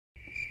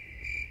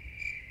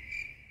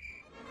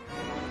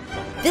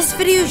This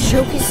video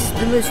showcases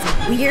the most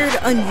weird,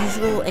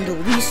 unusual,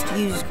 and least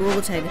used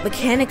gorillatag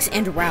mechanics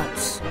and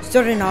routes.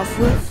 Starting off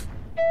with...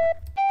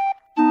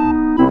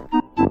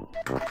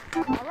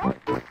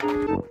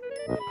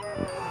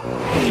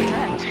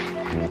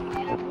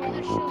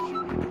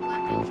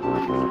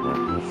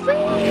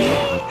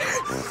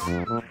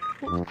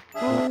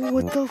 Oh,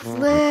 what the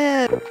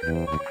flip?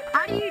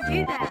 How do you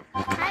do that?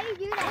 How do you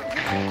do that?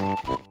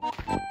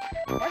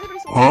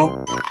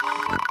 Huh?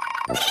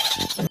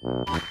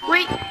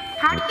 Wait,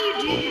 how do you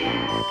do that?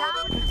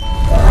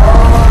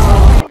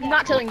 I'm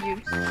not telling you.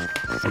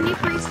 Can you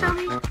please tell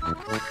me?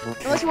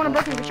 Unless you want a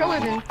broken controller,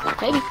 then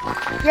maybe.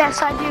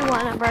 Yes, I do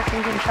want a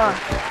broken controller.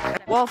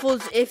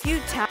 Waffles, if you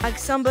tag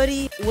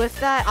somebody with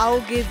that,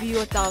 I'll give you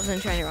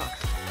 1,000 shiny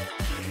rocks.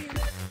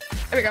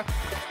 There we go.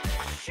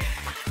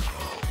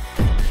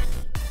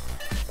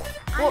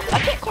 Well, I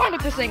can't climb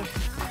with this thing.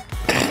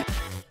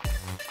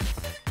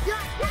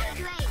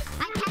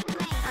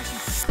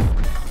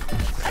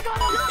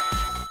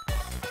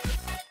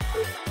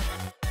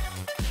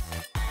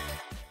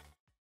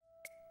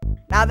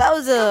 Now that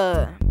was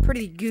a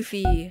pretty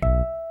goofy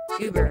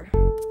Uber.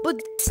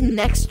 But this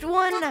next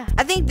one,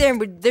 I think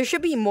there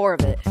should be more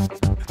of it.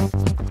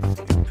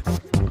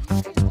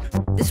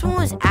 This one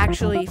was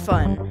actually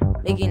fun.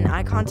 Making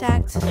eye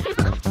contact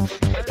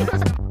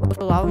with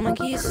the lava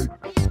monkeys.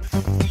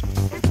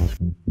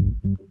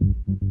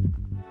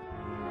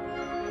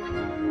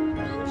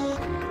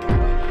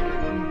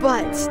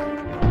 But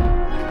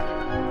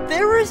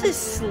there was a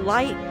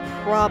slight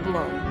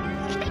problem.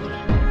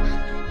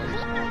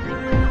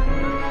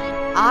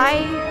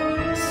 I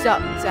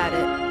sucked at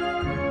it.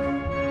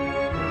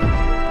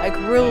 Like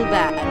real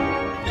bad.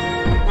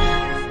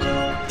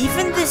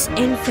 Even this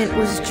infant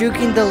was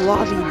juking the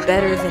lobby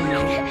better than me.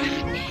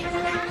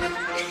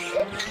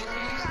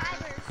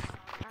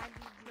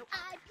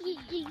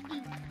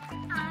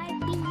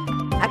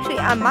 Actually,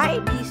 I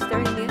might be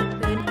starting to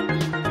get good.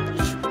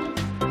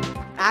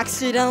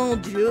 Accidental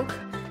juke?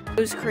 It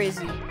was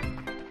crazy.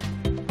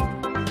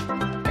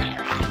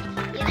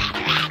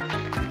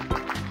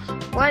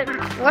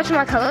 What's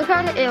my color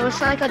code? It was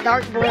like a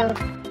dark blue.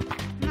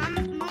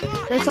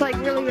 It's like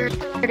really weird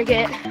to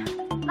get.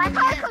 My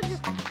color code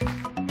just...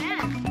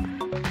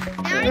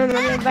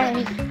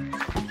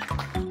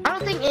 I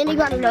don't think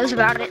anybody knows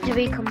about it, to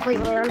be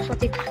completely honest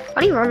with you.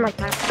 Why do you run like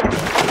that?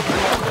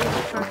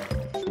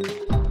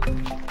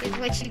 It's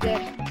way too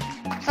good.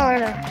 Oh, I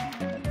know.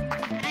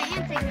 I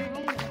am taking a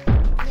roll.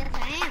 Yes, I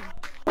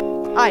am.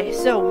 Alright,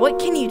 so what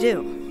can you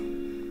do?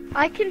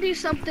 I can do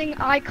something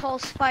I call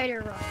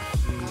spider run.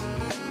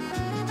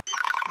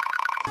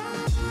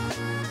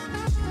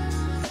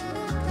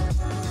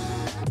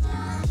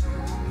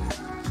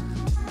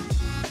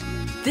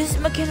 This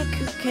mechanic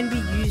can be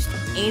used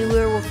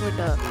anywhere with like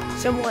a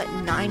somewhat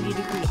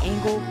 90-degree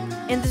angle,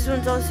 and this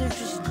one's also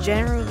just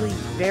generally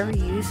very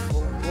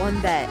useful,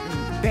 one that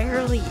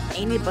barely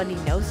anybody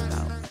knows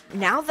about.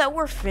 Now that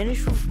we're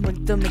finished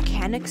with the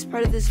mechanics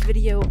part of this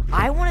video,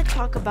 I want to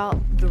talk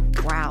about the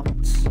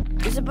routes.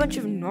 There's a bunch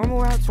of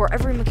normal routes for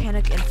every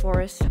mechanic in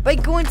Forest. By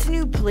going to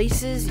new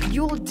places,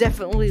 you'll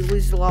definitely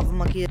lose the lava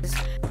monkeys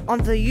on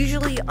the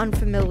usually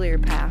unfamiliar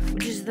path,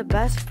 which is the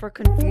best for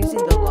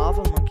confusing the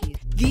lava monkeys.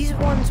 These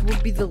ones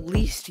will be the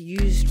least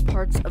used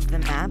parts of the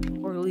map,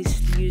 or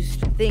least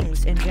used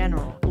things in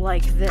general,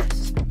 like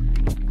this.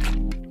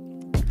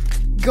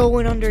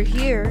 Going under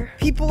here,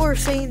 people are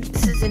saying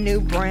this is a new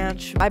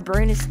branch. My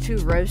brain is too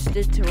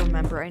roasted to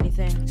remember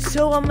anything,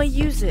 so I'ma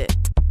use it.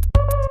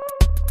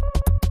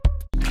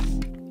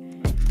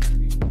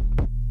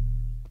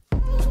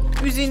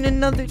 Using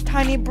another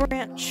tiny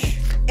branch.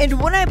 And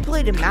when I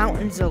play the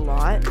mountains a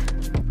lot,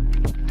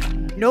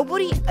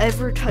 nobody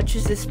ever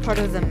touches this part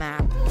of the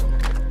map.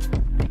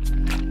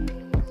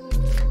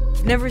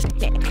 Never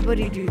seen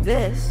anybody do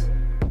this.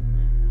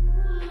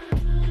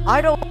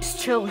 I'd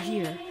always chill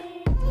here.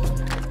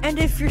 And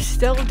if you're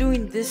still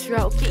doing this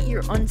route, get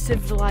your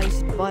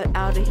uncivilized butt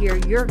out of here.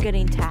 You're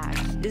getting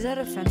tagged. Is that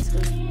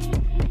offensive?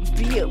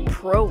 Be a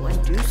pro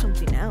and do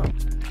something else.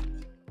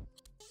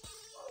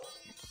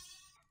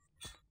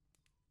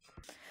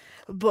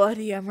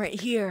 Buddy, I'm right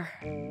here.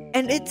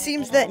 And it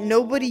seems that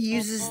nobody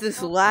uses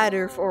this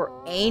ladder for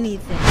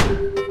anything.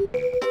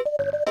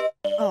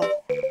 Oh.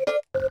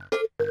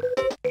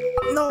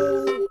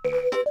 No!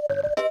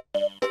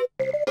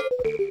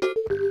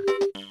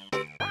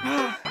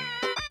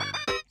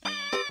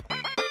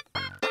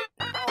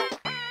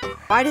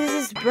 Why does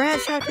this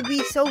branch have to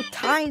be so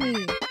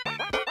tiny?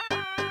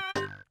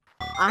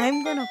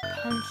 I'm gonna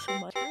punch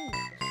somebody.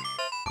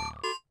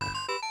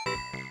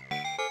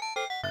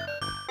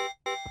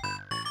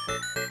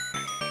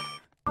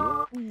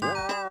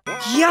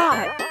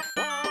 Yeah!